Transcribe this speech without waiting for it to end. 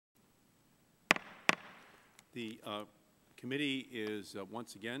The committee is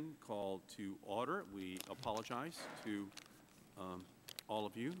once again called to order. We apologize to all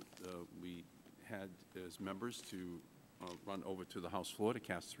of you. We had as members to run over to the House floor to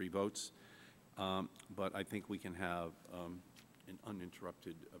cast 3 votes, but I think we can have an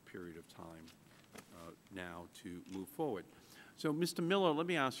uninterrupted period of time now to move forward. So, Mr. Miller, let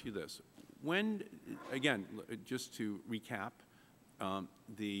me ask you this. When, again, just to recap,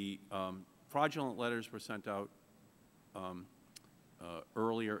 the fraudulent letters were sent out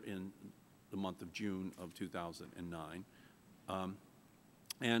earlier in the month of June of 2009.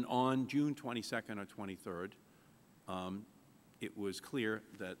 And on June 22nd or 23rd, it was clear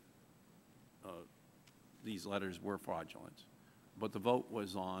that these letters were fraudulent. But the vote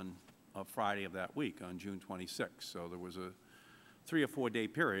was on a Friday of that week, on June 26th. So there was a 3 or 4 day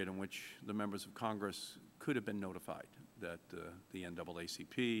period in which the members of Congress could have been notified that the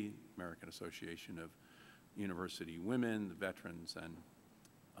NAACP, American Association of University Women, the veterans, and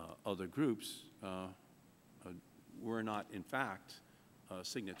other groups were not, in fact,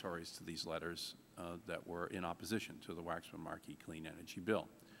 signatories to these letters that were in opposition to the Waxman-Markey Clean Energy Bill.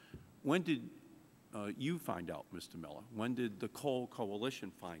 When did you find out, Mr. Miller? When did the Coal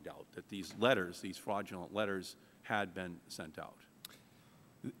Coalition find out that these letters, these fraudulent letters, had been sent out?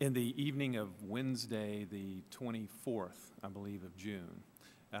 In the evening of Wednesday, the 24th, I believe, of June,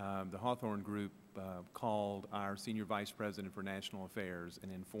 the Hawthorne Group called our Senior Vice President for National Affairs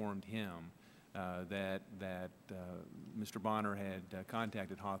and informed him that Mr. Bonner had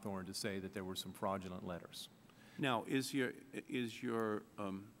contacted Hawthorne to say that there were some fraudulent letters. Now, is your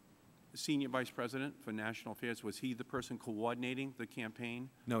Senior Vice President for National Affairs, was he the person coordinating the campaign?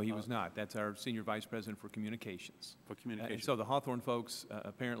 No, he was not. That's our Senior Vice President for Communications. For Communications. So the Hawthorne folks,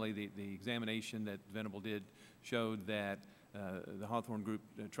 apparently the examination that Venable did showed that the Hawthorne Group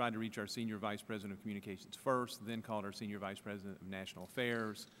tried to reach our Senior Vice President of Communications first, then called our Senior Vice President of National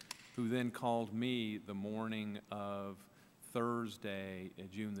Affairs, who then called me the morning of Thursday,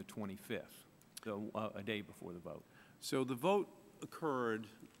 June the 25th, so a day before the vote. So the vote occurred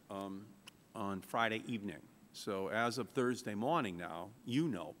on Friday evening. So as of Thursday morning now, you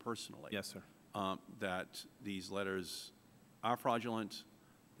know personally. Yes, sir. That these letters are fraudulent,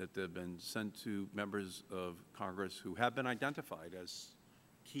 that they've been sent to members of Congress who have been identified as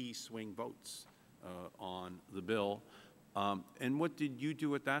key swing votes on the bill. And what did you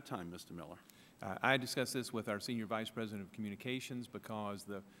do at that time, Mr. Miller? I discussed this with our Senior Vice President of Communications because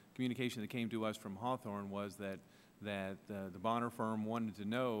the communication that came to us from Hawthorne was that the Bonner firm wanted to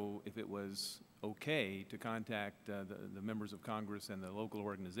know if it was okay to contact the members of Congress and the local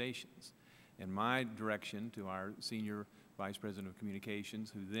organizations. And my direction to our Senior Vice President of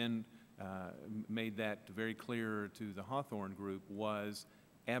Communications, who then made that very clear to the Hawthorne Group, was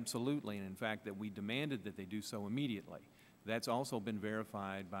absolutely, and in fact that we demanded that they do so immediately. That's also been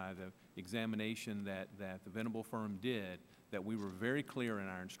verified by the examination that the Venable firm did, that we were very clear in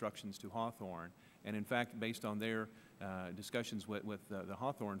our instructions to Hawthorne, and in fact, based on their discussions with the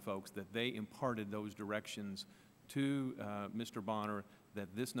Hawthorne folks, that they imparted those directions to Mr. Bonner,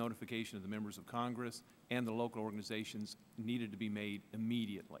 that this notification of the members of Congress and the local organizations needed to be made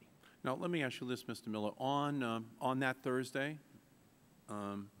immediately. Now, let me ask you this, Mr. Miller. On that Thursday,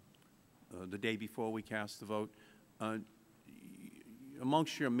 the day before we cast the vote,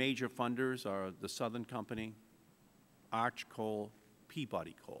 amongst your major funders are the Southern Company, Arch Coal,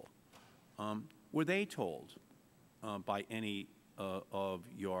 Peabody Coal. Were they told by any of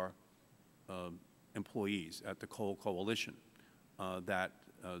your employees at the Coal Coalition that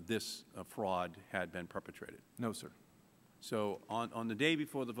this fraud had been perpetrated? No, sir. So on the day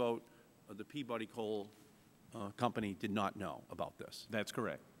before the vote, the Peabody Coal Company did not know about this? That's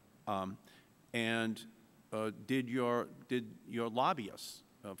correct. And did your lobbyists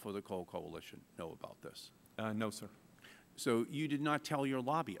for the Coal Coalition know about this? No, sir. So you did not tell your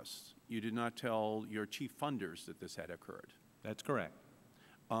lobbyists, you did not tell your chief funders that this had occurred? That's correct.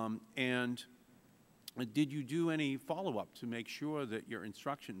 And did you do any follow-up to make sure that your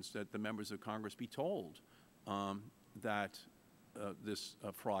instructions that the members of Congress be told that this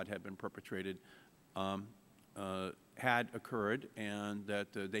fraud had been perpetrated had occurred, and that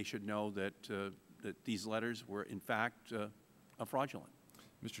they should know that these letters were in fact fraudulent?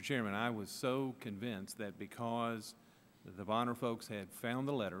 Mr. Chairman, I was so convinced that because the Bonner folks had found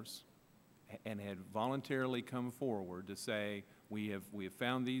the letters and had voluntarily come forward to say we have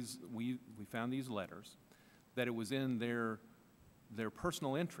found these letters, that it was in their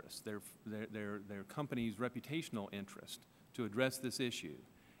personal interest, their company's reputational interest to address this issue,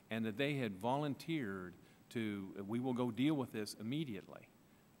 and that they had volunteered to, we will go deal with this immediately.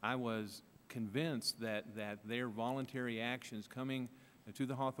 I was convinced that their voluntary actions coming to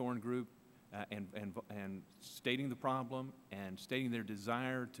the Hawthorne Group and stating the problem and stating their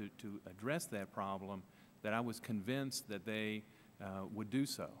desire to address that problem, that I was convinced that they would do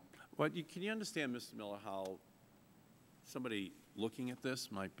so. Well, can you understand, Mr. Miller, how somebody looking at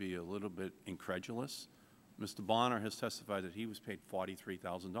this might be a little bit incredulous? Mr. Bonner has testified that he was paid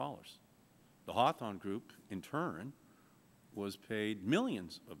 $43,000. The Hawthorne Group, in turn, was paid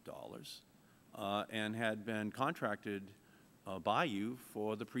millions of dollars and had been contracted by you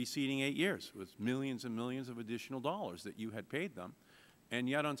for the preceding 8 years with millions and millions of additional dollars that you had paid them. And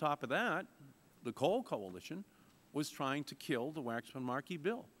yet, on top of that, the Coal Coalition was trying to kill the Waxman-Markey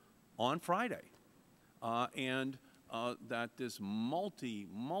bill on Friday. That this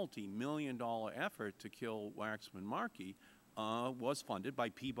multi-million-dollar effort to kill Waxman-Markey was funded by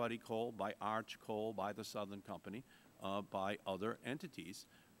Peabody Coal, by Arch Coal, by the Southern Company, by other entities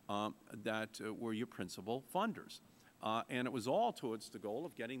that were your principal funders. And it was all towards the goal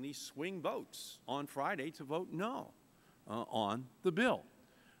of getting these swing votes on Friday to vote no on the bill.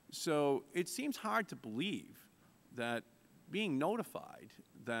 So it seems hard to believe that being notified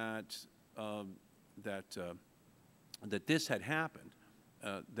that that this had happened,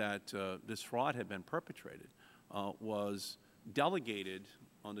 that this fraud had been perpetrated, was delegated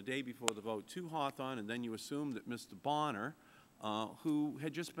on the day before the vote to Hawthorne, and then you assume that Mr. Bonner, who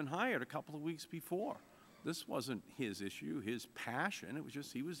had just been hired a couple of weeks before, this wasn't his issue, his passion. It was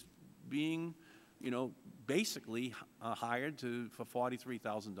just he was being, basically hired for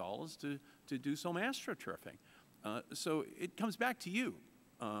 $43,000 to do some astroturfing. So it comes back to you,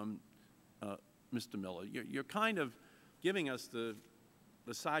 Mr. Miller. You're kind of giving us the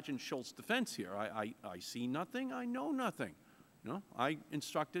Sergeant Schultz defense here. I see nothing. I know nothing. No, I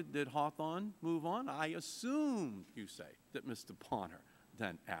instructed that Hawthorne move on. I assumed, you say, that Mr. Bonner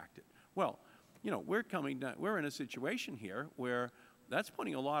then acted. Well, we're in a situation here where that's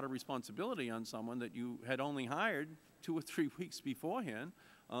putting a lot of responsibility on someone that you had only hired 2 or 3 weeks beforehand,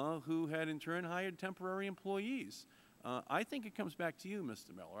 who had in turn hired temporary employees. I think it comes back to you,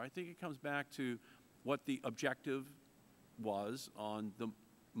 Mr. Miller. I think it comes back to what the objective was on the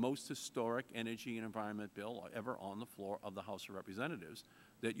most historic energy and environment bill ever on the floor of the House of Representatives,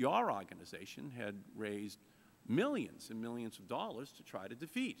 that your organization had raised millions and millions of dollars to try to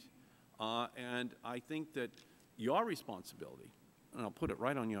defeat. And I think that your responsibility, and I'll put it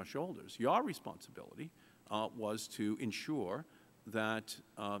right on your shoulders, your responsibility was to ensure that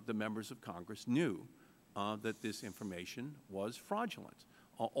the members of Congress knew that this information was fraudulent,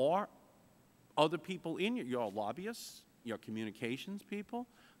 or other people in your lobbyists, your communications people.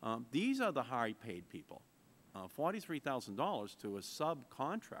 These are the high-paid people. $43,000 to a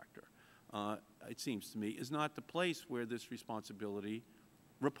subcontractor, it seems to me, is not the place where this responsibility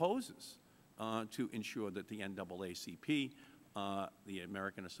reposes to ensure that the NAACP, the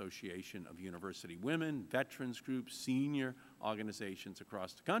American Association of University Women, veterans groups, senior organizations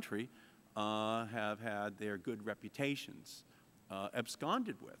across the country have had their good reputations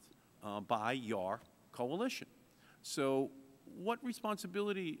absconded with by your coalition. So what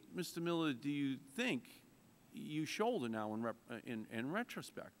responsibility, Mr. Miller, do you think you shoulder now in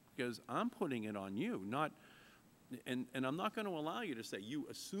retrospect? Because I'm putting it on you, and I'm not going to allow you to say you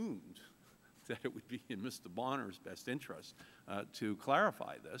assumed that it would be in Mr. Bonner's best interest to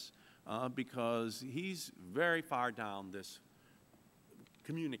clarify this, because he's very far down this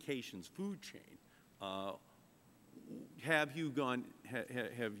communications food chain. Have you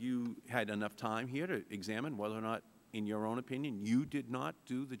had enough time here to examine whether or not, in your own opinion, you did not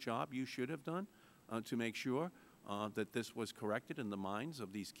do the job you should have done to make sure that this was corrected in the minds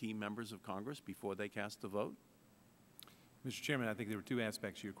of these key members of Congress before they cast the vote? Mr. Chairman, I think there were two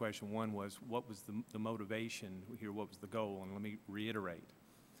aspects to your question. One was, what was the motivation here? What was the goal? And let me reiterate.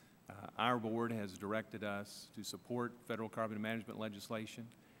 Our board has directed us to support federal carbon management legislation,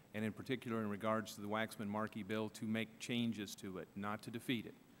 and in particular in regards to the Waxman-Markey bill, to make changes to it, not to defeat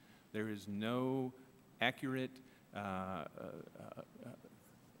it. There is no accurate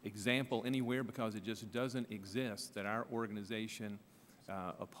example anywhere, because it just doesn't exist, that our organization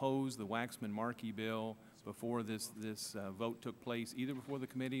opposed the Waxman-Markey bill before this vote took place, either before the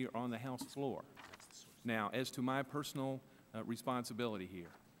committee or on the House floor. Now, as to my personal responsibility here,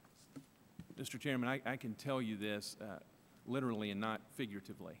 Mr. Chairman, I can tell you this literally and not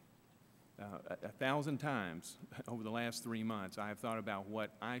figuratively. 1,000 times over the last 3 months, I have thought about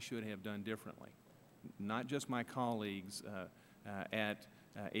what I should have done differently, not just my colleagues at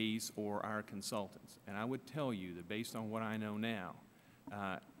ACE or our consultants. And I would tell you that based on what I know now,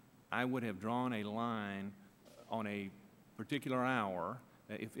 I would have drawn a line on a particular hour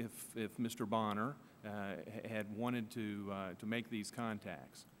if Mr. Bonner had wanted to make these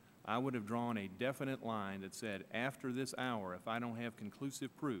contacts, I would have drawn a definite line that said, after this hour, if I don't have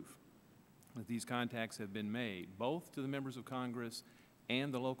conclusive proof that these contacts have been made, both to the members of Congress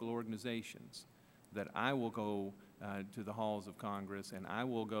and the local organizations, that I will go to the halls of Congress and I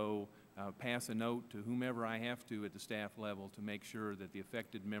will go pass a note to whomever I have to at the staff level to make sure that the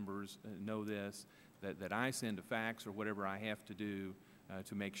affected members know this, that I send a fax or whatever I have to do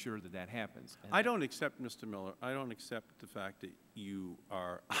to make sure that that happens. And I don't accept, Mr. Miller, I don't accept the fact that you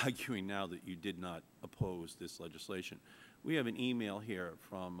are arguing now that you did not oppose this legislation. We have an email here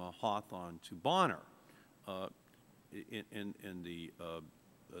from Hawthorne to Bonner. The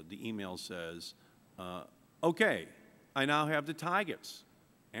email says, okay, I now have the targets,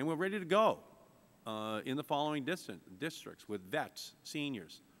 and we're ready to go in the following districts with vets,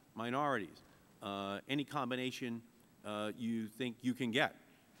 seniors, minorities, any combination you think you can get.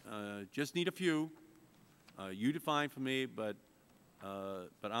 Just need a few. You define for me, but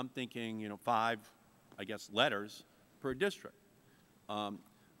I'm thinking, 5, I guess, letters per district.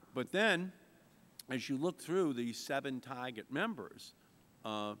 But then, as you look through these 7 target members,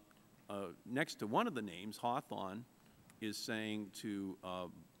 next to one of the names, Hawthorne is saying to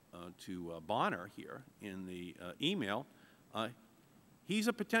Bonner here in the email, he's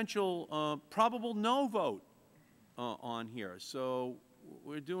a potential probable no vote on here. So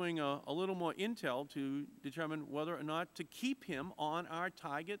we're doing a little more intel to determine whether or not to keep him on our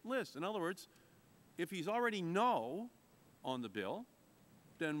target list. In other words, if he's already no on the bill,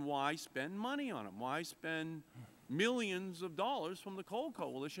 then why spend money on him? Why spend millions of dollars from the Coal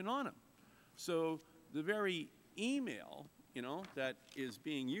Coalition on him? So the very email, that is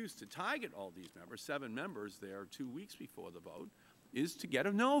being used to target all these members, 7 members there 2 weeks before the vote, is to get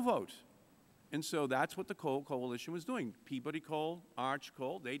a no vote. And so that's what the Coal Coalition was doing. Peabody Coal, Arch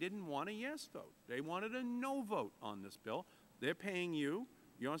Coal, they didn't want a yes vote. They wanted a no vote on this bill. They're paying you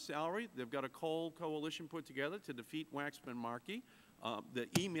your salary. They've got a Coal Coalition put together to defeat Waxman-Markey. The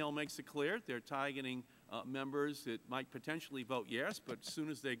email makes it clear they're targeting members that might potentially vote yes, but as soon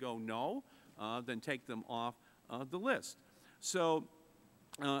as they go no, then take them off the list. So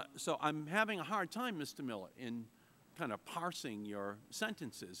I'm having a hard time, Mr. Miller, in kind of parsing your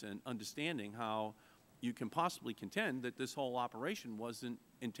sentences and understanding how you can possibly contend that this whole operation wasn't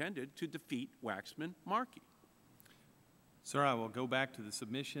intended to defeat Waxman-Markey. Sir, I will go back to the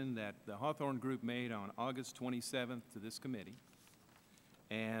submission that the Hawthorne Group made on August 27th to this committee,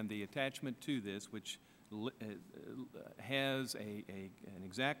 and the attachment to this, which has an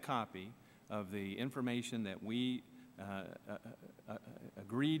exact copy of the information that we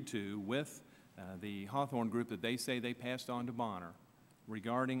agreed to with the Hawthorne Group that they say they passed on to Bonner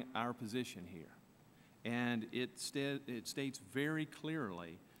regarding our position here. And it states very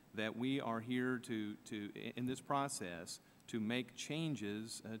clearly that we are here in this process to make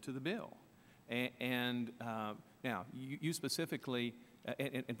changes to the bill. And now, you specifically,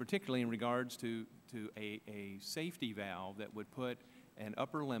 and particularly in regards to a safety valve that would put an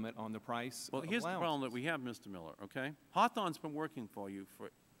upper limit on the price of Well, here's the allowances. problem that we have, Mr. Miller, okay? Hawthorne's been working for you for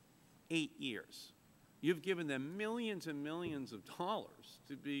 8 years. You've given them millions and millions of dollars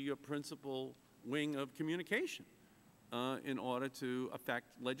to be your principal wing of communication in order to affect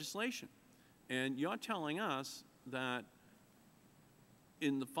legislation. And you're telling us that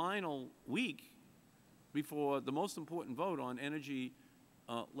in the final week before the most important vote on energy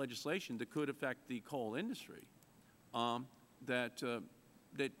legislation that could affect the coal industry, that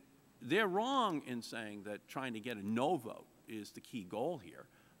they're wrong in saying that trying to get a no vote is the key goal here,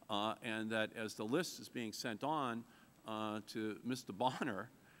 and that as the list is being sent on to Mr. Bonner,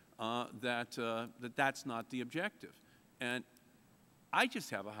 that's not the objective. And I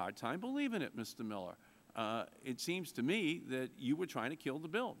just have a hard time believing it, Mr. Miller. It seems to me that you were trying to kill the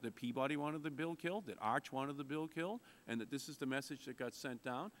bill, that Peabody wanted the bill killed, that Arch wanted the bill killed, and that this is the message that got sent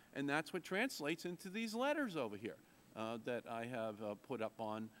down, and that's what translates into these letters over here that I have put up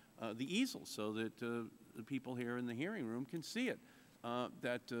on the easel so that the people here in the hearing room can see it,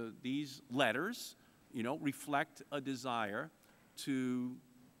 that these letters, reflect a desire to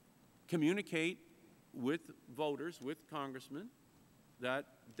communicate with voters, with congressmen, that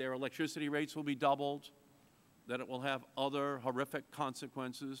their electricity rates will be doubled, that it will have other horrific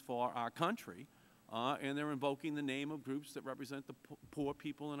consequences for our country, and they're invoking the name of groups that represent the poor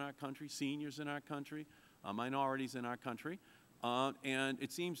people in our country, seniors in our country, minorities in our country. And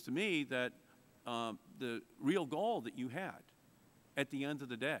it seems to me that the real goal that you had at the end of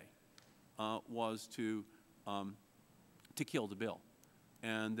the day was to kill the bill.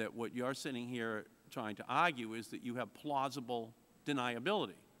 And that what you're sitting here trying to argue is that you have plausible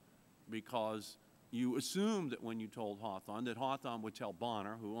deniability, because you assumed that when you told Hawthorne that Hawthorne would tell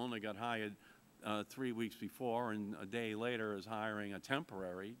Bonner, who only got hired 3 weeks before and a day later is hiring a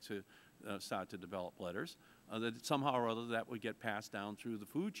temporary to start to develop letters, that somehow or other that would get passed down through the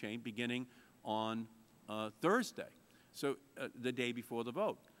food chain beginning on Thursday, so the day before the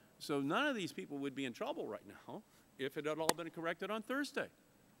vote. So none of these people would be in trouble right now if it had all been corrected on Thursday.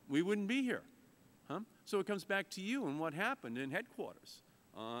 We wouldn't be here. So it comes back to you and what happened in headquarters.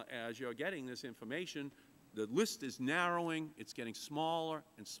 As you're getting this information, the list is narrowing, it's getting smaller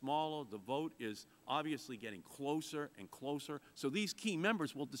and smaller, the vote is obviously getting closer and closer. So these key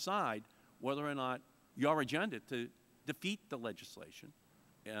members will decide whether or not your agenda to defeat the legislation,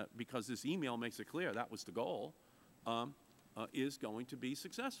 because this email makes it clear that was the goal, is going to be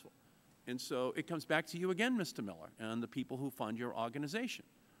successful. And so it comes back to you again, Mr. Miller, and the people who fund your organization.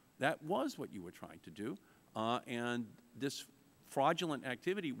 That was what you were trying to do, and this fraudulent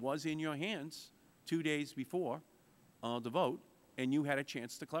activity was in your hands 2 days before the vote, and you had a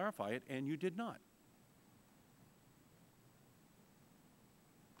chance to clarify it, and you did not.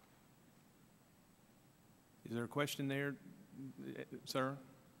 Is there a question there, sir?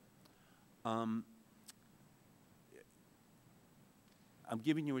 I'm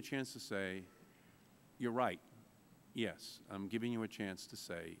giving you a chance to say, you're right. Yes, I'm giving you a chance to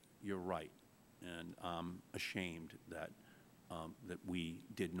say, you're right. And I'm ashamed that, that we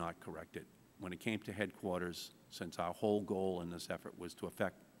did not correct it. When it came to headquarters, since our whole goal in this effort was to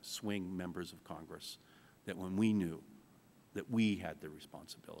affect swing members of Congress, that when we knew that we had the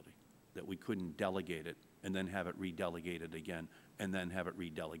responsibility, that we couldn't delegate it and then have it redelegated again and then have it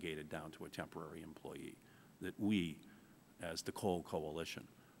redelegated down to a temporary employee, that we, as the Coal Coalition,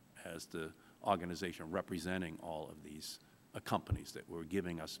 as the organization representing all of these companies that were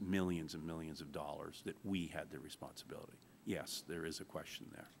giving us millions and millions of dollars, that we had the responsibility. Yes, there is a question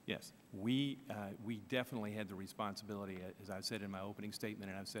there. Yes, we definitely had the responsibility, as I said in my opening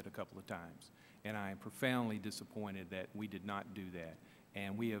statement and I've said a couple of times. And I am profoundly disappointed that we did not do that.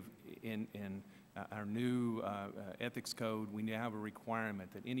 And we have, in our new ethics code, we now have a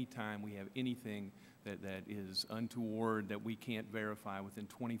requirement that any time we have anything that is untoward that we can't verify within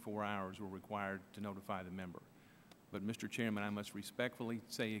 24 hours, we're required to notify the member. But, Mr. Chairman, I must respectfully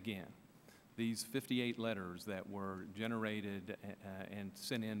say again, these 58 letters that were generated and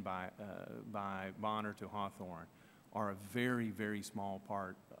sent in by Bonner to Hawthorne are a very, very small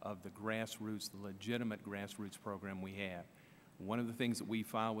part of the grassroots, the legitimate grassroots program we have. One of the things that we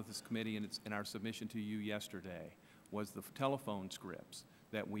filed with this committee in our submission to you yesterday was the telephone scripts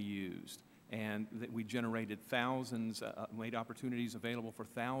that we used, and that we generated thousands, made opportunities available for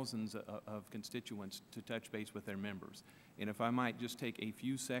thousands of constituents to touch base with their members. And if I might just take a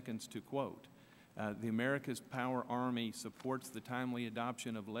few seconds to quote, the America's Power Army supports the timely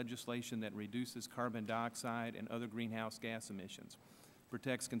adoption of legislation that reduces carbon dioxide and other greenhouse gas emissions,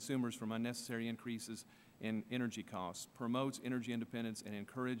 protects consumers from unnecessary increases in energy costs, promotes energy independence, and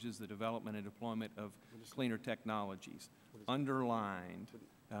encourages the development and deployment of cleaner technologies. Underlined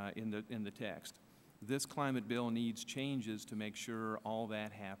in the text, this climate bill needs changes to make sure all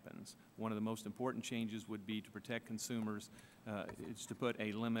that happens. One of the most important changes would be to protect consumers, is to put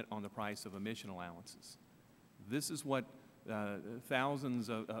a limit on the price of emission allowances. This is what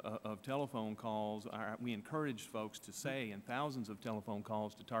thousands of telephone calls we encourage folks to say, and thousands of telephone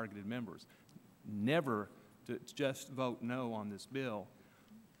calls to targeted members. Never to just vote no on this bill,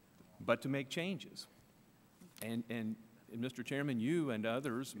 but to make changes. And Mr. Chairman, you and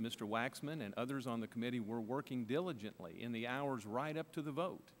others, Mr. Waxman and others on the committee, were working diligently in the hours right up to the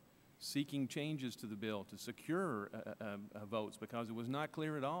vote, seeking changes to the bill to secure votes, because it was not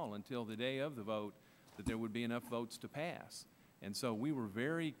clear at all until the day of the vote that there would be enough votes to pass. And so we were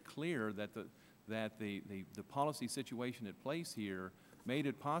very clear that the policy situation at place here made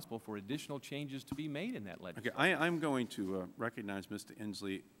it possible for additional changes to be made in that legislation. Okay, I'm going to recognize Mr.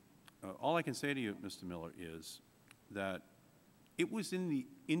 Inslee. All I can say to you, Mr. Miller, is that it was in the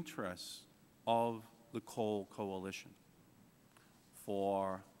interests of the Coal Coalition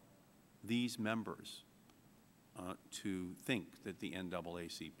for these members to think that the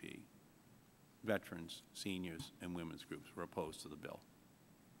NAACP, veterans, seniors, and women's groups were opposed to the bill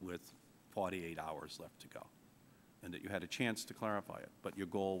with 48 hours left to go, and that you had a chance to clarify it, but your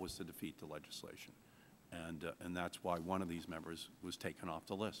goal was to defeat the legislation. And that's why one of these members was taken off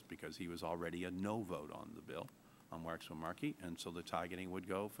the list, because he was already a no vote on the bill, on Waxman-Markey, and so the targeting would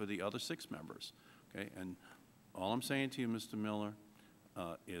go for the other 6 members. Okay, and all I'm saying to you, Mr. Miller,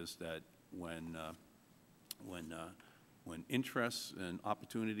 is that when interests and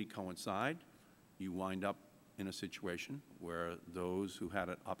opportunity coincide, you wind up in a situation where those who had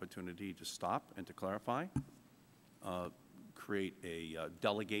an opportunity to stop and to clarify create a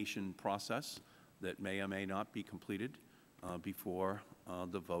delegation process that may or may not be completed before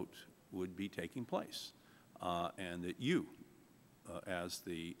the vote would be taking place, and that you, as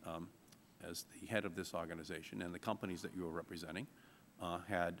the head of this organization and the companies that you are representing,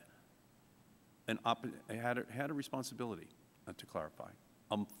 had a responsibility to clarify,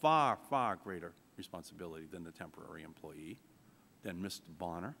 a far, far greater responsibility than the temporary employee, than Mr.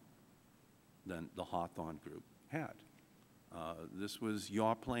 Bonner, than the Hawthorne Group had. This was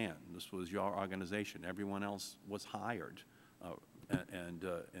your plan. This was your organization. Everyone else was hired, and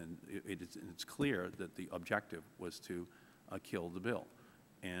it's clear that the objective was to kill the bill,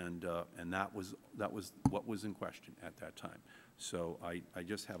 and that was what was in question at that time. So I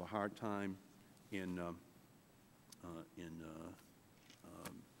just have a hard time in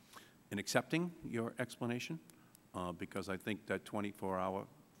accepting your explanation, because I think that 24-hour,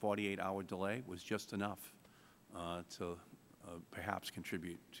 48-hour delay was just enough to perhaps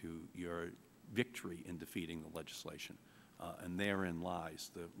contribute to your victory in defeating the legislation. And therein lies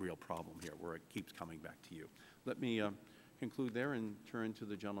the real problem here, where it keeps coming back to you. Let me conclude there and turn to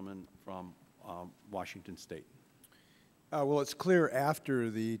the gentleman from Washington State. Well, it's clear after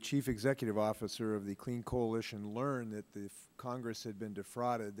the chief executive officer of the Clean Coalition learned that the Congress had been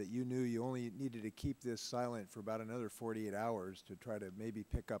defrauded that you knew you only needed to keep this silent for about another 48 hours to try to maybe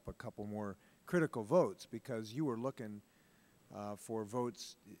pick up a couple more critical votes, because you were looking for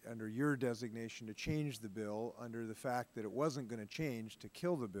votes under your designation to change the bill, under the fact that it wasn't going to change, to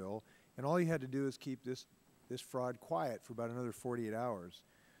kill the bill, and all you had to do is keep this fraud quiet for about another 48 hours.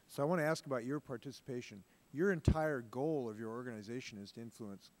 So I want to ask about your participation. Your entire goal of your organization is to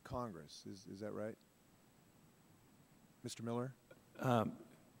influence Congress. Is that right? Mr. Miller?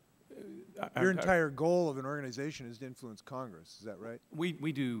 Your entire goal of an organization is to influence Congress. Is that right?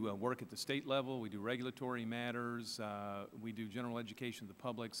 We do work at the state level. We do regulatory matters. We do general education of the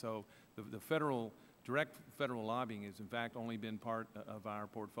public. So the direct federal lobbying has, in fact, only been part of our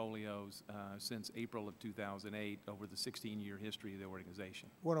portfolios since April of 2008 over the 16-year history of the organization.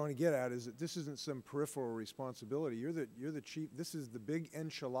 What I want to get at is that this isn't some peripheral responsibility. You're the chief. This is the big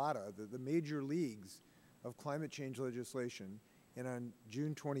enchilada, the major leagues of climate change legislation. And on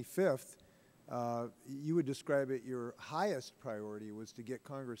June 25th, you would describe it, your highest priority was to get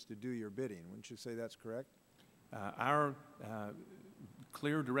Congress to do your bidding. Wouldn't you say that's correct? Our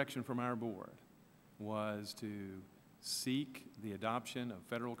clear direction from our board was to seek the adoption of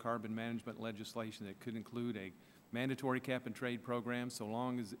federal carbon management legislation that could include a mandatory cap-and-trade program, so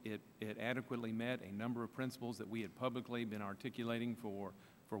long as it adequately met a number of principles that we had publicly been articulating for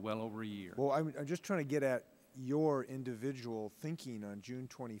well over a year. Well, I'm just trying to get at your individual thinking on June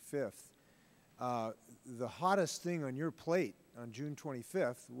 25th. The hottest thing on your plate on June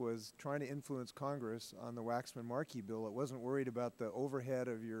 25th was trying to influence Congress on the Waxman-Markey bill. It wasn't worried about the overhead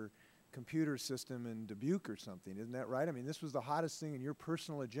of your computer system in Dubuque or something. Isn't that right? I mean, this was the hottest thing in your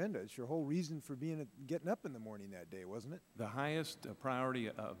personal agenda. It's your whole reason for getting up in the morning that day, wasn't it? The highest priority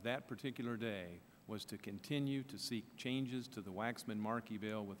of that particular day was to continue to seek changes to the Waxman-Markey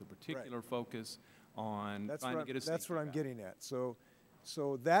bill with a particular focus on trying to get a That's what I'm getting at. So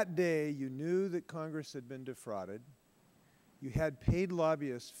that day, you knew that Congress had been defrauded. You had paid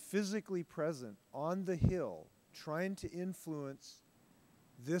lobbyists physically present on the Hill trying to influence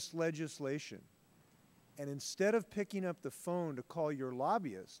this legislation. And instead of picking up the phone to call your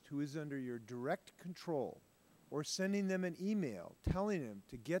lobbyist, who is under your direct control, or sending them an email telling them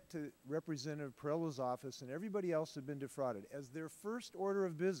to get to Representative Perriello's office and everybody else had been defrauded as their first order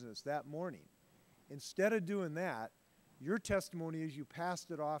of business that morning, instead of doing that, your testimony is you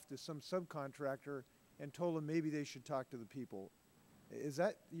passed it off to some subcontractor and told them maybe they should talk to the people. Is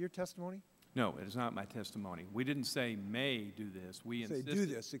that your testimony? No, it is not my testimony. We didn't say may do this. We say insisted do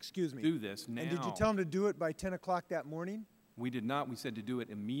this, excuse me. Do this now. And did you tell them to do it by 10 o'clock that morning? We did not. We said to do it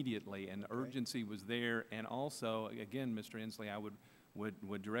immediately, and urgency was there. And also, again, Mr. Inslee, I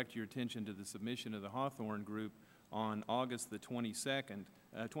would direct your attention to the submission of the Hawthorne Group on August the 27th,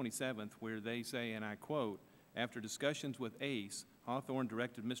 where they say, and I quote, "After discussions with ACE, Hawthorne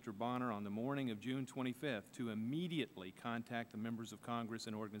directed Mr. Bonner on the morning of June 25th to immediately contact the members of Congress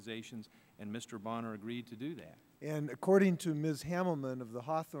and organizations, and Mr. Bonner agreed to do that." And according to Ms. Hamelman of the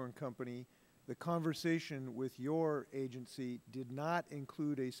Hawthorne Company, the conversation with your agency did not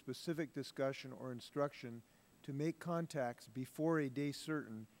include a specific discussion or instruction to make contacts before a day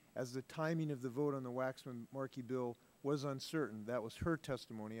certain, as the timing of the vote on the Waxman-Markey bill was uncertain. That was her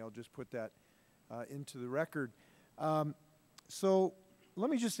testimony. I'll just put that into the record. So let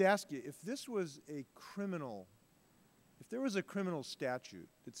me just ask you, if this was a criminal, if there was a criminal statute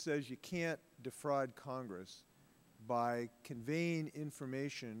that says you can't defraud Congress by conveying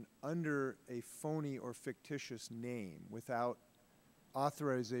information under a phony or fictitious name without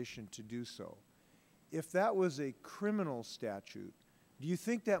authorization to do so, if that was a criminal statute, do you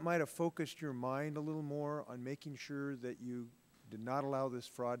think that might have focused your mind a little more on making sure that you did not allow this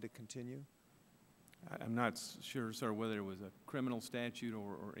fraud to continue? I'm not sure, sir, whether it was a criminal statute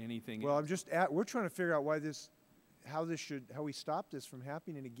or anything Well, else. I'm just we're trying to figure out why this, how we stop this from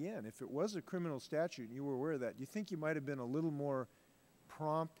happening again. If it was a criminal statute and you were aware of that, do you think you might have been a little more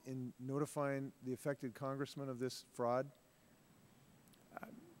prompt in notifying the affected congressman of this fraud? I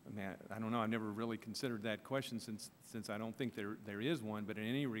mean, I don't know. I've never really considered that question since I don't think there is one. But in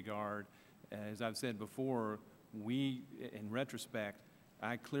any regard, as I've said before, we, in retrospect,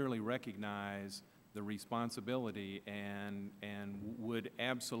 I clearly recognize the responsibility and would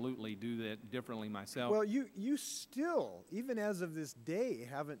absolutely do that differently myself. Well, you still, even as of this day,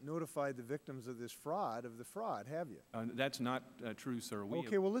 haven't notified the victims of this fraud, have you? That's not true, sir.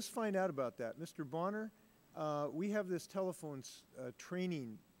 Okay, well, let's find out about that. Mr. Bonner, we have this telephone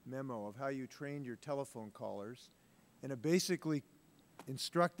training memo of how you trained your telephone callers, and it basically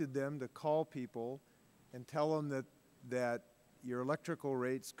instructed them to call people and tell them that your electrical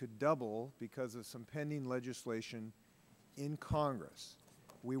rates could double because of some pending legislation in Congress.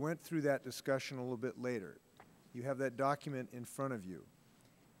 We went through that discussion a little bit later. You have that document in front of you.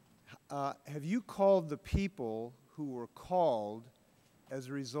 Have you called the people who were called as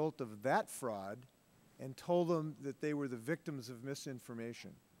a result of that fraud and told them that they were the victims of misinformation?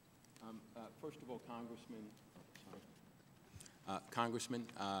 First of all, Congressman,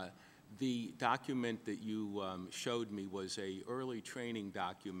 the document that you showed me was a early training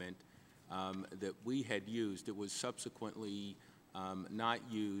document that we had used. It was subsequently not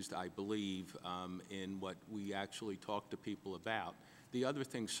used, I believe, in what we actually talked to people about. The other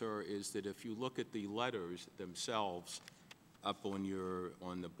thing, sir, is that if you look at the letters themselves up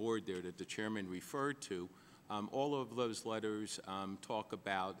on the board there that the chairman referred to, all of those letters talk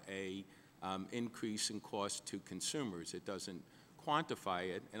about a increase in cost to consumers. It doesn't quantify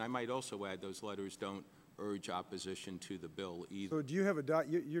it, and I might also add those letters don't urge opposition to the bill either. So do you have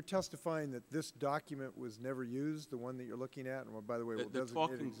you're testifying that this document was never used, the one that you're looking at, and by the way, The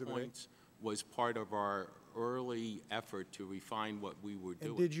talking points was part of our early effort to refine what we were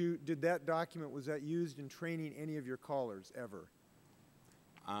doing. And did that document, was that used in training any of your callers ever?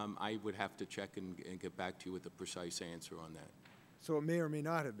 I would have to check and get back to you with a precise answer on that. So it may or may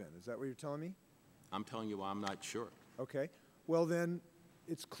not have been. Is that what you're telling me? I'm telling you I'm not sure. Okay. Well, then,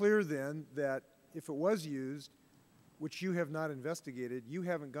 it's clear then that if it was used, which you have not investigated, you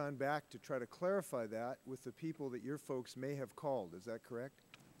haven't gone back to try to clarify that with the people that your folks may have called. Is that correct?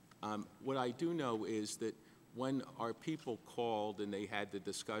 What I do know is that when our people called and they had the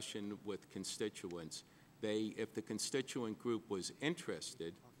discussion with constituents, if the constituent group was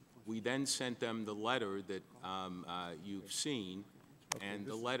interested, we then sent them the letter that you've seen, and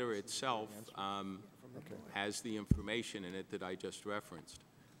the letter itself has the information in it that I just referenced.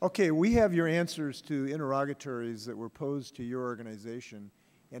 Okay, we have your answers to interrogatories that were posed to your organization,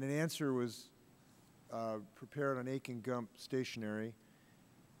 and an answer was prepared on Aiken Gump stationery,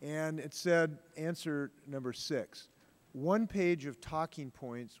 and it said, answer number 6, 1 page of talking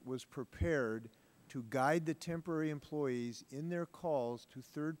points was prepared to guide the temporary employees in their calls to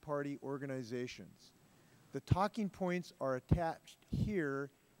third-party organizations. The talking points are attached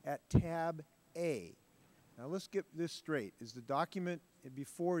here at tab A. Now let's get this straight. Is the document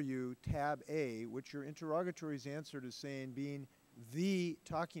before you tab A, which your interrogatories answered as saying being the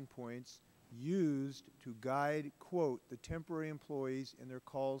talking points used to guide, quote, the temporary employees in their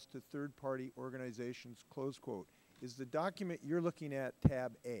calls to third-party organizations, close quote. Is the document you're looking at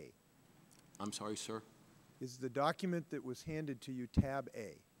tab A? I'm sorry, sir? Is the document that was handed to you tab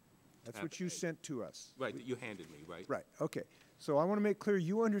A? That's Tab what you A. sent to us. Right, that you handed me, right? Right, okay. So I want to make clear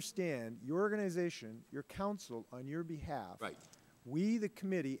you understand your organization, your counsel on your behalf. Right. We, the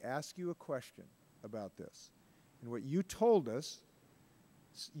committee, asked you a question about this. And what you told us,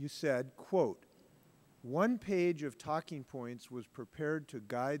 you said, quote, 1 page of talking points was prepared to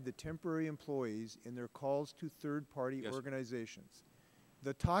guide the temporary employees in their calls to third-party organizations.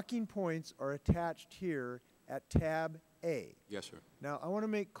 The talking points are attached here at tab A. Yes, sir. Now, I want to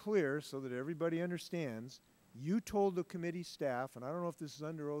make clear so that everybody understands, you told the committee staff, and I don't know if this is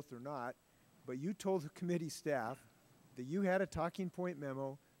under oath or not, but you told the committee staff that you had a talking point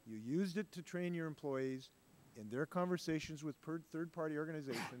memo, you used it to train your employees in their conversations with third-party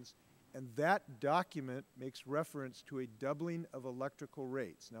organizations, and that document makes reference to a doubling of electrical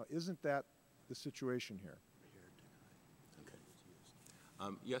rates. Now, isn't that the situation here? Okay.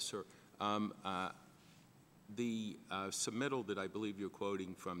 Yes, sir. The submittal that I believe you're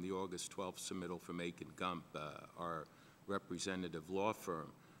quoting from the August 12th submittal from Aiken Gump, our representative law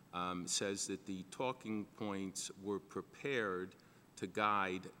firm, says that the talking points were prepared to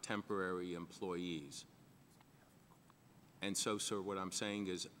guide temporary employees. And so, sir, what I'm saying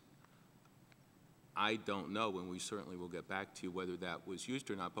is I don't know, and we certainly will get back to you whether that was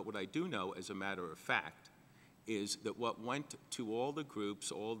used or not, but what I do know, as a matter of fact, is that what went to all the groups,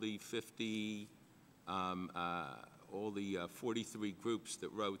 all the 43 groups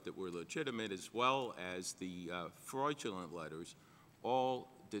that wrote that were legitimate, as well as the fraudulent letters, all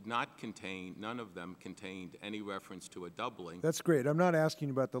did not contain, none of them contained any reference to a doubling. That's great. I'm not asking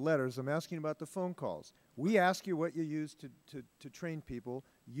about the letters. I'm asking about the phone calls. We ask you what you used to train people.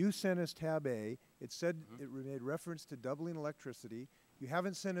 You sent us tab A. It said it made reference to doubling electricity. You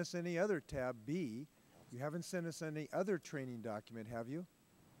haven't sent us any other tab B. You haven't sent us any other training document, have you?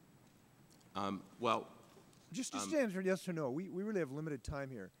 Well, just answer yes or no. We really have limited time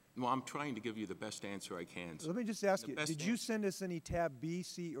here. well, I'm trying to give you the best answer I can. Let me just ask you, did you send us any tab B,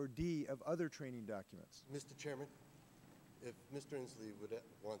 C, or D of other training documents? Mr. Chairman, if Mr. Inslee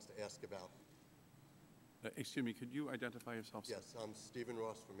wants to ask about. Excuse me, could you identify yourself, sir? Yes, I'm Stephen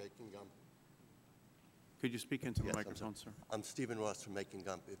Ross from Aiken Gump. Could you speak into the Yes, microphone, sir? I'm Stephen Ross from Aiken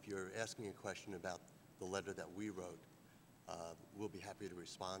Gump. If you're asking a question about the letter that we wrote, we'll be happy to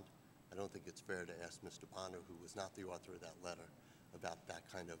respond. I don't think it's fair to ask Mr. Bonner, who was not the author of that letter, about that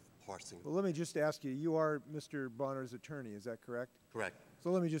kind of parsing. Well, let me just ask you, you are Mr. Bonner's attorney, is that correct? Correct.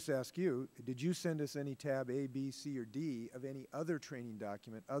 So let me just ask you, did you send us any tab A, B, C, or D of any other training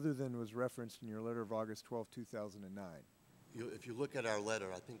document other than was referenced in your letter of August 12, 2009? If you look at our letter,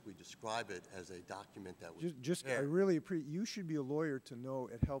 I think we describe it as a document that was I really appreciate, you should be a lawyer to know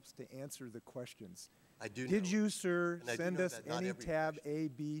it helps to answer the questions. I do Did know. you, sir, And I do send know us that not any every tab question- A,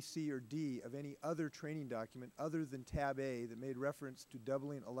 B, C, or D of any other training document other than tab A that made reference to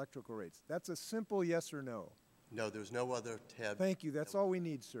doubling electrical rates? That's a simple yes or no. No, there's no other tab. Thank you. That's all we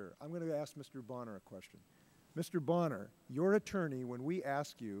need, sir. I'm going to ask Mr. Bonner a question. Mr. Bonner, your attorney, when we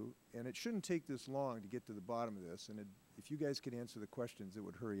ask you, and it shouldn't take this long to get to the bottom of this, and if you guys could answer the questions, it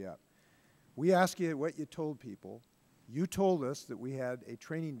would hurry up. We ask you what you told people. You told us that we had a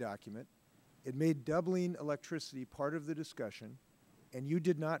training document. It made doubling electricity part of the discussion, and you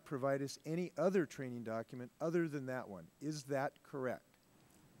did not provide us any other training document other than that one. Is that correct?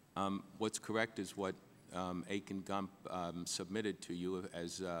 What's correct is what Aiken Gump submitted to you.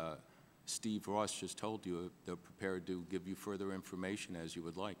 As Steve Ross just told you, they're prepared to give you further information as you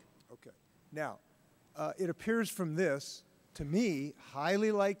would like. Okay. Now, it appears from this, to me,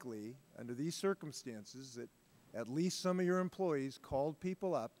 highly likely, under these circumstances, that at least some of your employees called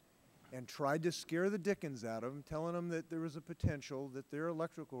people up and tried to scare the dickens out of them, telling them that there was a potential that their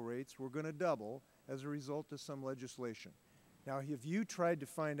electrical rates were going to double as a result of some legislation. Now, have you tried to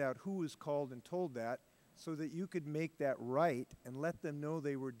find out who was called and told that so that you could make that right and let them know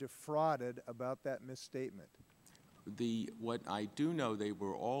they were defrauded about that misstatement? What I do know they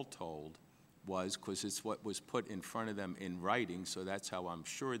were all told was, because it's what was put in front of them in writing, so that's how I'm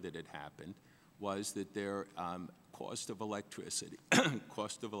sure that it happened, was that their cost of electricity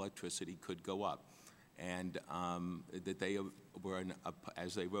could go up, and that they were,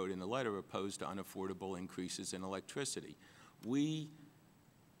 as they wrote in the letter, opposed to unaffordable increases in electricity.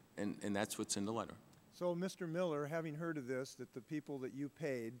 And that's what's in the letter. So, Mr. Miller, having heard of this, that the people that you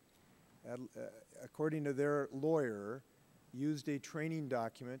paid, according to their lawyer, used a training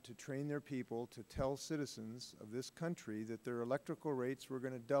document to train their people to tell citizens of this country that their electrical rates were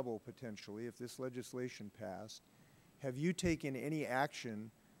going to double potentially if this legislation passed, have you taken any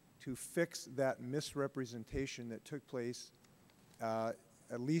action to fix that misrepresentation that took place, at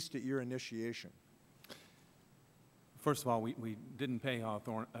least at your initiation? First of all, we didn't pay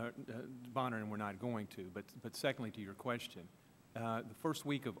Bonner, and we're not going to. But secondly, to your question, the first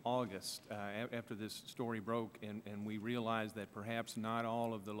week of August, after this story broke, and we realized that perhaps not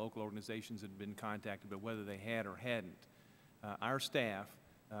all of the local organizations had been contacted, but whether they had or hadn't, our staff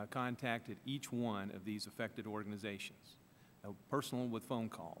contacted each one of these affected organizations, personal with phone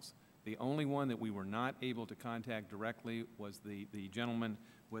calls. The only one that we were not able to contact directly was the gentleman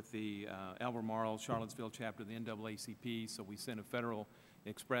with the Albemarle Charlottesville chapter of the NAACP, so we sent a Federal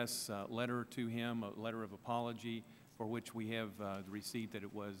Express letter to him, a letter of apology, for which we have the receipt that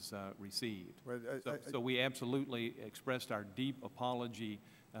it was received. So we absolutely expressed our deep apology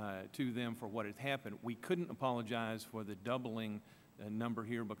to them for what had happened. We couldn't apologize for the doubling number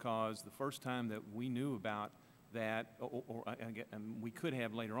here, because the first time that we knew about that, we could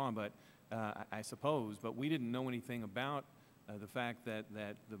have later on, but I suppose, but we didn't know anything about the fact that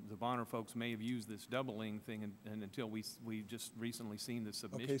the Bonner folks may have used this doubling thing and until we just recently seen the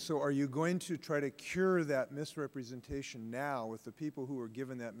submission. Okay, so are you going to try to cure that misrepresentation now with the people who were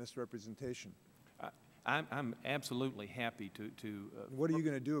given that misrepresentation? I'm absolutely happy to what are you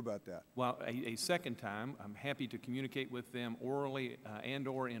going to do about that? Well, a second time, I'm happy to communicate with them orally and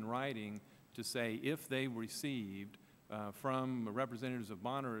or in writing to say if they received from representatives of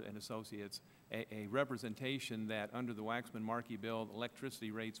Bonner and Associates a representation that under the Waxman-Markey bill,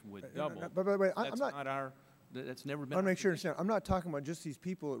 electricity rates would double. But That's never been. I want to make sure you understand. I'm not talking about just these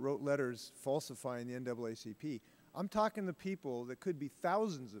people that wrote letters falsifying the NAACP. I'm talking the people that could be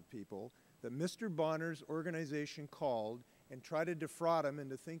thousands of people that Mr. Bonner's organization called and tried to defraud them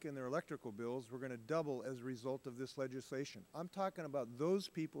into thinking their electrical bills were going to double as a result of this legislation. I'm talking about those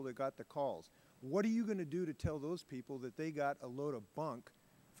people that got the calls. What are you going to do to tell those people that they got a load of bunk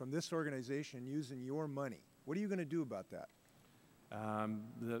from this organization using your money? What are you going to do about that?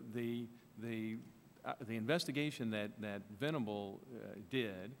 The investigation that Venable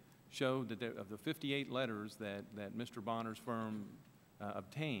did showed that of the 58 letters that Mr. Bonner's firm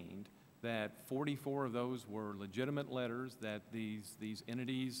obtained, that 44 of those were legitimate letters that these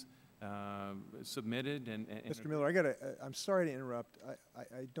entities submitted. And Mr. Miller, I'm sorry to interrupt.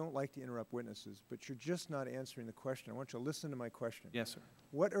 I don't like to interrupt witnesses, but you're just not answering the question. I want you to listen to my question. Yes, sir.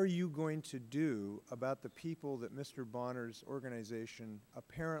 What are you going to do about the people that Mr. Bonner's organization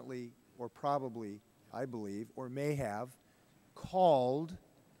apparently or probably, I believe, or may have called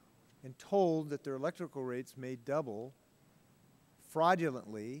and told that their electrical rates may double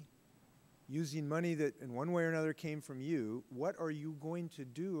fraudulently using money that in one way or another came from you? What are you going to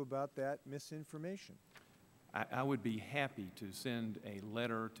do about that misinformation? I would be happy to send a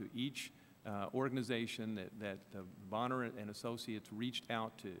letter to each organization that Bonner and Associates reached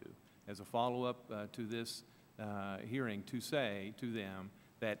out to as a follow-up to this hearing, to say to them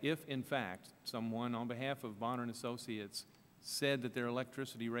that if, in fact, someone on behalf of Bonner and Associates said that their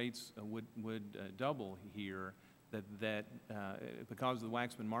electricity rates would double here, that because of the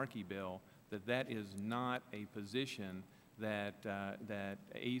Waxman-Markey bill, that is not a position that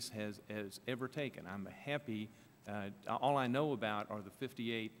ACE has ever taken. I'm happy. All I know about are the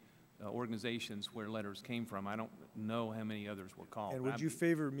 58 organizations where letters came from. I don't know how many others were called. And would you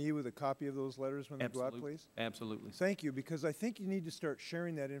favor me with a copy of those letters when they go out, please? Absolutely. Thank you, because I think you need to start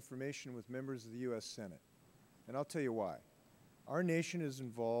sharing that information with members of the U.S. Senate. And I'll tell you why. Our nation is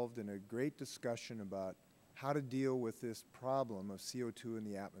involved in a great discussion about how to deal with this problem of CO2 in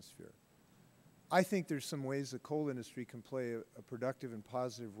the atmosphere. I think there's some ways the coal industry can play a productive and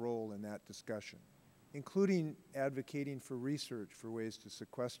positive role in that discussion, including advocating for research for ways to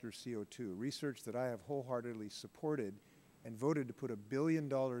sequester CO2, research that I have wholeheartedly supported and voted to put $1 billion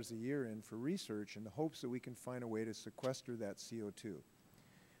a year in for research in the hopes that we can find a way to sequester that CO2.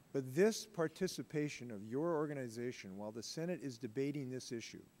 But this participation of your organization, while the Senate is debating this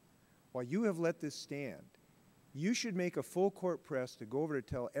issue, while you have let this stand, you should make a full court press to go over to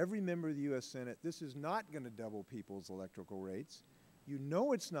tell every member of the U.S. Senate this is not going to double people's electrical rates. You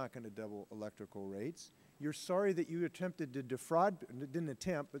know it's not going to double electrical rates. You're sorry that you attempted to defraud, didn't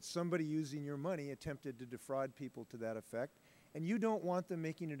attempt, but somebody using your money attempted to defraud people to that effect, and you don't want them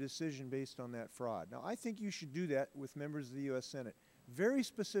making a decision based on that fraud. Now, I think you should do that with members of the U.S. Senate, very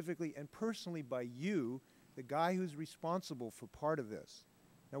specifically and personally by you, the guy who's responsible for part of this.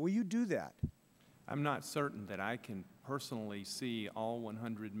 Now, will you do that? I'm not certain that I can personally see all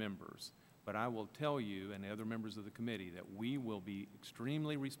 100 members, but I will tell you and the other members of the committee that we will be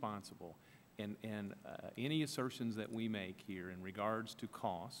extremely responsible in any assertions that we make here in regards to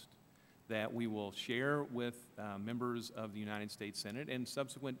cost, that we will share with members of the United States Senate and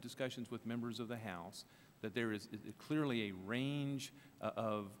subsequent discussions with members of the House, that there is clearly a range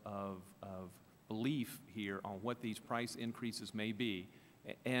of belief here on what these price increases may be.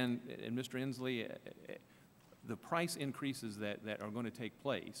 And Mr. Inslee, the price increases that are going to take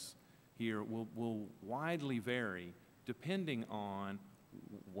place here will widely vary depending on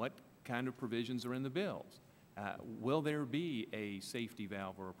what kind of provisions are in the bills. Will there be a safety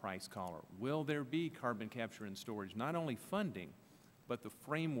valve or a price collar? Will there be carbon capture and storage? Not only funding, but the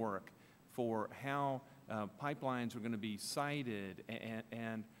framework for how pipelines are going to be sited,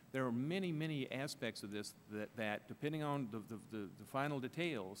 and there are many, many aspects of this that depending on the final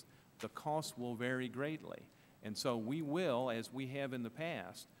details, the cost will vary greatly. And so we will, as we have in the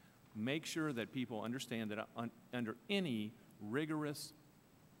past, make sure that people understand that under any rigorous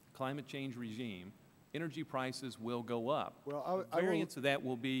climate change regime, energy prices will go up. Well, The variance of that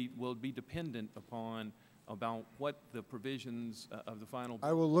will be dependent upon about what the provisions of the final bill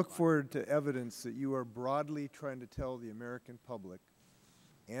I will look like. forward to evidence that you are broadly trying to tell the American public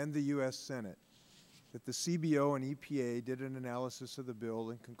and the U.S. Senate that the CBO and EPA did an analysis of the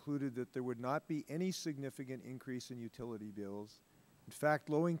bill and concluded that there would not be any significant increase in utility bills. In fact,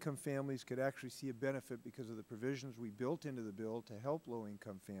 low-income families could actually see a benefit because of the provisions we built into the bill to help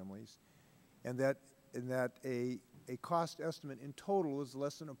low-income families, and that a cost estimate in total is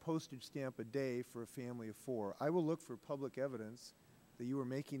less than a postage stamp a day for a family of 4. I will look for public evidence that you are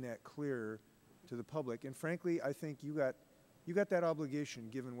making that clear to the public. And frankly, I think you got that obligation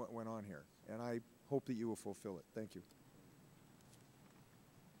given what went on here, and I hope that you will fulfill it. Thank you.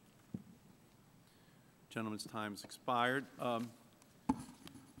 Gentleman's time has expired.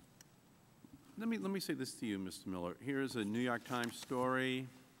 Let me say this to you, Mr. Miller. Here's a New York Times story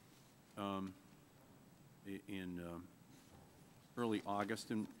in early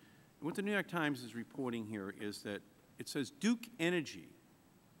August, and what the New York Times is reporting here is that it says Duke Energy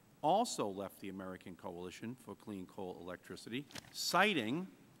also left the American Coalition for Clean Coal Electricity, citing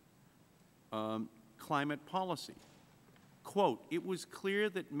climate policy. Quote, "It was clear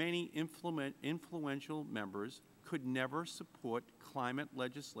that many influential members could never support climate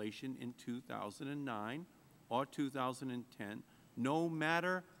legislation in 2009 or 2010, no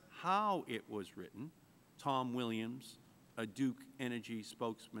matter how it was written," Tom Williams, a Duke Energy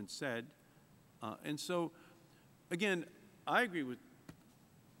spokesman, said. And so, again, I agree with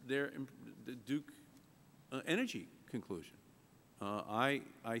the Duke Energy conclusion.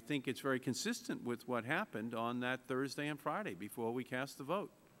 I think it's very consistent with what happened on that Thursday and Friday before we cast the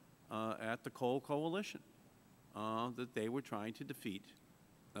vote at the Coal Coalition, that they were trying to defeat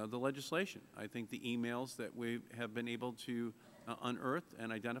the legislation. I think the emails that we have been able to unearth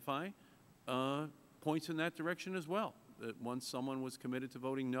and identify points in that direction as well, that once someone was committed to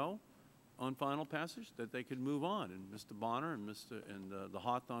voting no on final passage, that they could move on. And Mr. Bonner and the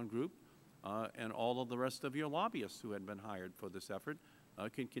Hawthorne Group and all of the rest of your lobbyists who had been hired for this effort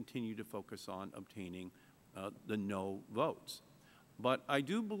can continue to focus on obtaining the no votes. But I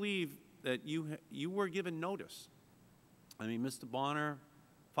do believe that you were given notice. I mean, Mr. Bonner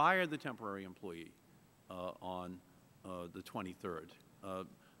fired the temporary employee on the 23rd.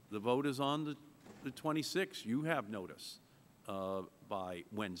 The vote is on the 26th. You have notice by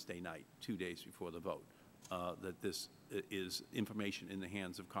Wednesday night, 2 days before the vote, that this is information in the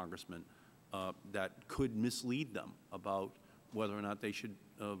hands of congressmen that could mislead them about whether or not they should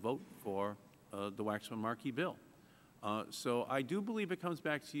vote for the Waxman-Markey bill. So I do believe it comes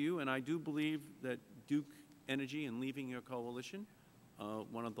back to you, and I do believe that Duke Energy, in leaving your coalition,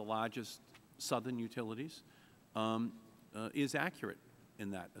 one of the largest southern utilities, is accurate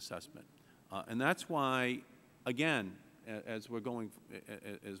in that assessment. And that's why, again, as we're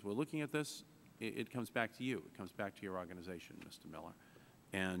looking at this, it comes back to you. It comes back to your organization, Mr. Miller.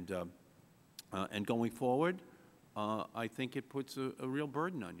 And going forward, I think it puts a real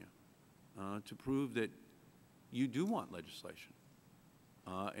burden on you to prove that you do want legislation,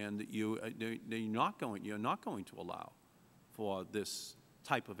 and that you're not going to allow for this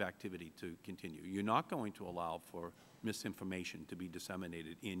type of activity to continue. You're not going to allow for misinformation to be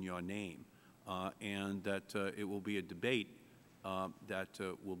disseminated in your name, and that it will be a debate that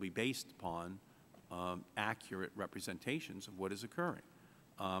will be based upon accurate representations of what is occurring.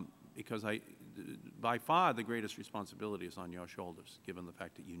 Because by far the greatest responsibility is on your shoulders, given the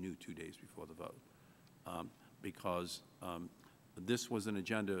fact that you knew 2 days before the vote. Because this was an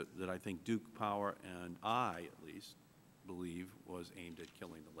agenda that I think Duke Power and I, at least, believe was aimed at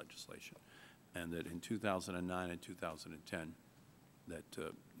killing the legislation. And that in 2009 and 2010,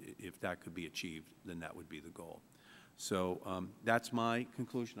 that if that could be achieved, then that would be the goal. So that's my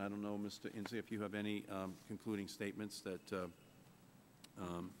conclusion. I don't know, Mr. Inslee, if you have any concluding statements that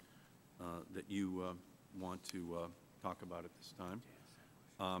that you want to talk about at this time.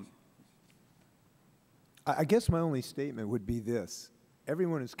 I guess my only statement would be this.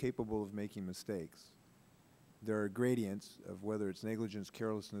 Everyone is capable of making mistakes. There are gradients of whether it's negligence,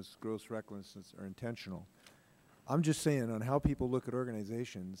 carelessness, gross recklessness, or intentional. I'm just saying on how people look at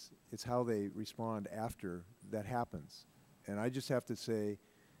organizations, it's how they respond after that happens. And I just have to say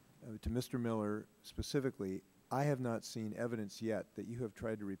to Mr. Miller specifically, I have not seen evidence yet that you have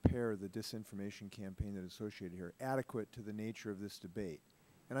tried to repair the disinformation campaign that is associated here, adequate to the nature of this debate.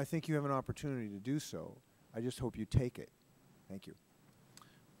 And I think you have an opportunity to do so. I just hope you take it. Thank you.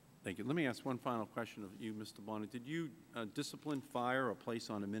 Thank you. Let me ask one final question of you, Mr. Bonner. Did you discipline, fire, or place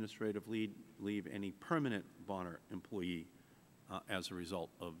on administrative leave any permanent Bonner employee as a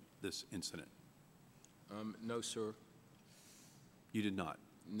result of this incident? No, sir. You did not.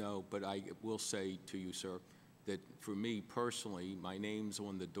 No, but I will say to you, sir, that for me personally, my name's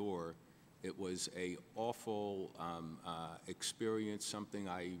on the door. It was a awful experience, something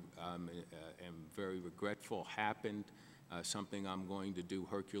I am very regretful happened, something I'm going to do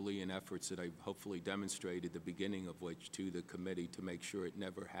Herculean efforts that I've hopefully demonstrated, the beginning of which to the committee, to make sure it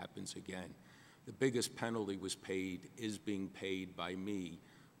never happens again. The biggest penalty was paid, is being paid by me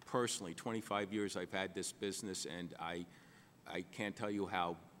personally. 25 years I've had this business, and I can't tell you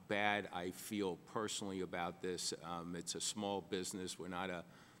how bad I feel personally about this. It's a small business. We're not a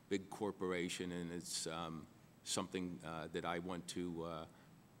big corporation, and it's something that I want to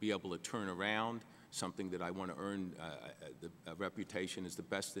be able to turn around, something that I want to earn a reputation as the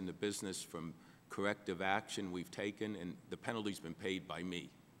best in the business from corrective action we've taken, and the penalty's been paid by me.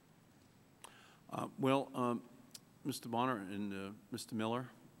 Mr. Bonner and Mr. Miller,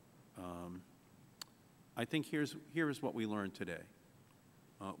 I think here is what we learned today.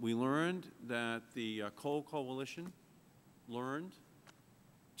 We learned that the Coal Coalition learned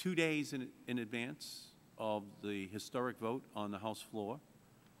 2 days in advance of the historic vote on the House floor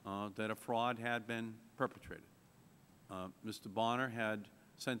that a fraud had been perpetrated. Mr. Bonner had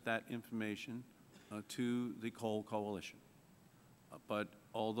sent that information to the Coal Coalition. But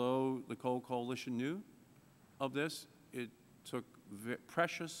although the Coal Coalition knew of this, it took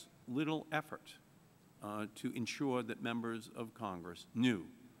precious little effort to ensure that members of Congress knew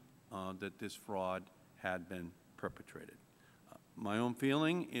that this fraud had been perpetrated. My own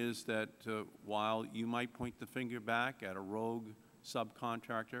feeling is that while you might point the finger back at a rogue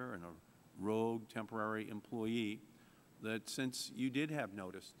subcontractor and a rogue temporary employee, that since you did have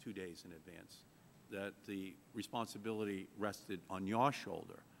notice 2 days in advance, that the responsibility rested on your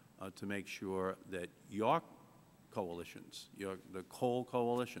shoulder to make sure that your coalitions, the Coal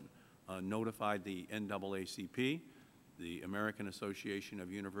Coalition, notified the NAACP, the American Association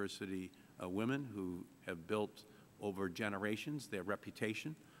of University Women, who have built over generations their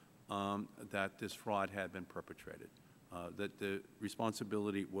reputation, that this fraud had been perpetrated, that the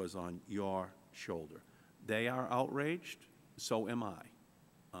responsibility was on your shoulder. They are outraged, so am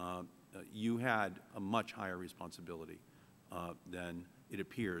I. You had a much higher responsibility than it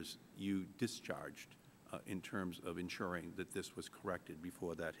appears you discharged in terms of ensuring that this was corrected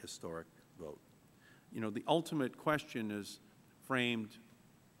before that historic vote. You know, the ultimate question is framed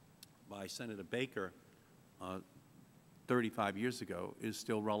by Senator Baker 35 years ago is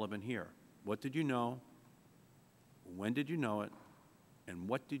still relevant here. What did you know? When did you know it? And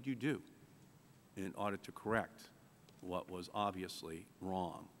what did you do in order to correct what was obviously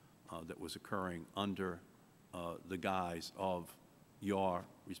wrong that was occurring under the guise of your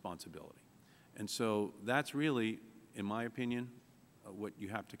responsibility? And so that's really, in my opinion, what you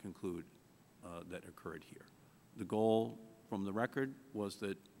have to conclude that occurred here. The goal from the record was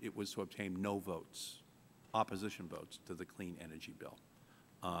that it was to obtain no votes, opposition votes to the Clean Energy Bill.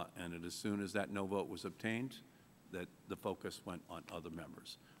 And as soon as that no vote was obtained, that the focus went on other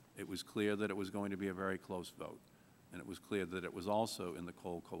members. It was clear that it was going to be a very close vote. And it was clear that it was also in the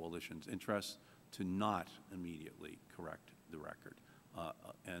Coal Coalition's interest to not immediately correct the record.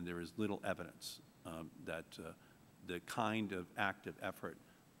 And there is little evidence that the kind of active effort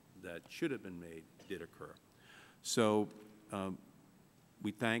that should have been made did occur. So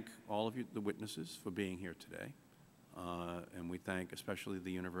we thank all of you, the witnesses, for being here today. And we thank especially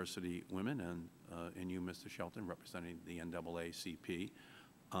the university women and you, Mr. Shelton, representing the NAACP,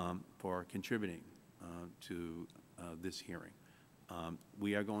 for contributing to this hearing.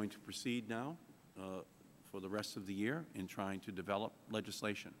 We are going to proceed now for the rest of the year in trying to develop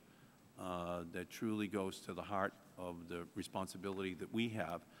legislation that truly goes to the heart of the responsibility that we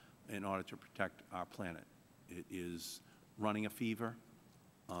have in order to protect our planet. It is running a fever.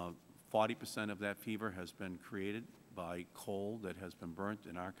 40% of that fever has been created by coal that has been burnt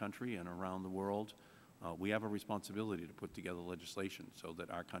in our country and around the world. We have a responsibility to put together legislation so that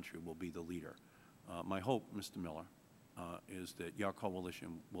our country will be the leader. My hope, Mr. Miller, is that your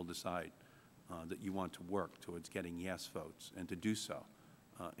coalition will decide that you want to work towards getting yes votes and to do so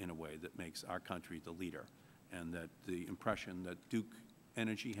in a way that makes our country the leader, and that the impression that Duke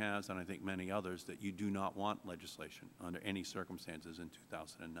Energy has, and I think many others, that you do not want legislation under any circumstances in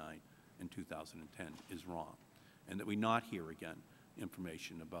 2009 and 2010 is wrong, and that we not hear again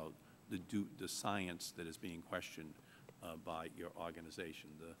information about the science that is being questioned by your organization,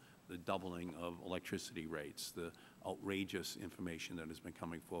 the doubling of electricity rates, the outrageous information that has been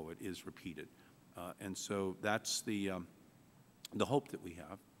coming forward is repeated. And so that's the hope that we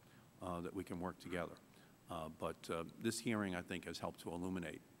have, that we can work together. But this hearing, I think, has helped to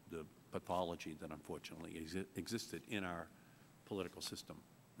illuminate the pathology that unfortunately existed in our political system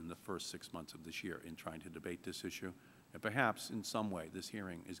in the first 6 months of this year in trying to debate this issue. And perhaps in some way this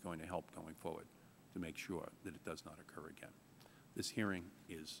hearing is going to help going forward to make sure that it does not occur again. This hearing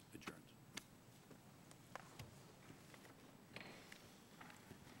is adjourned.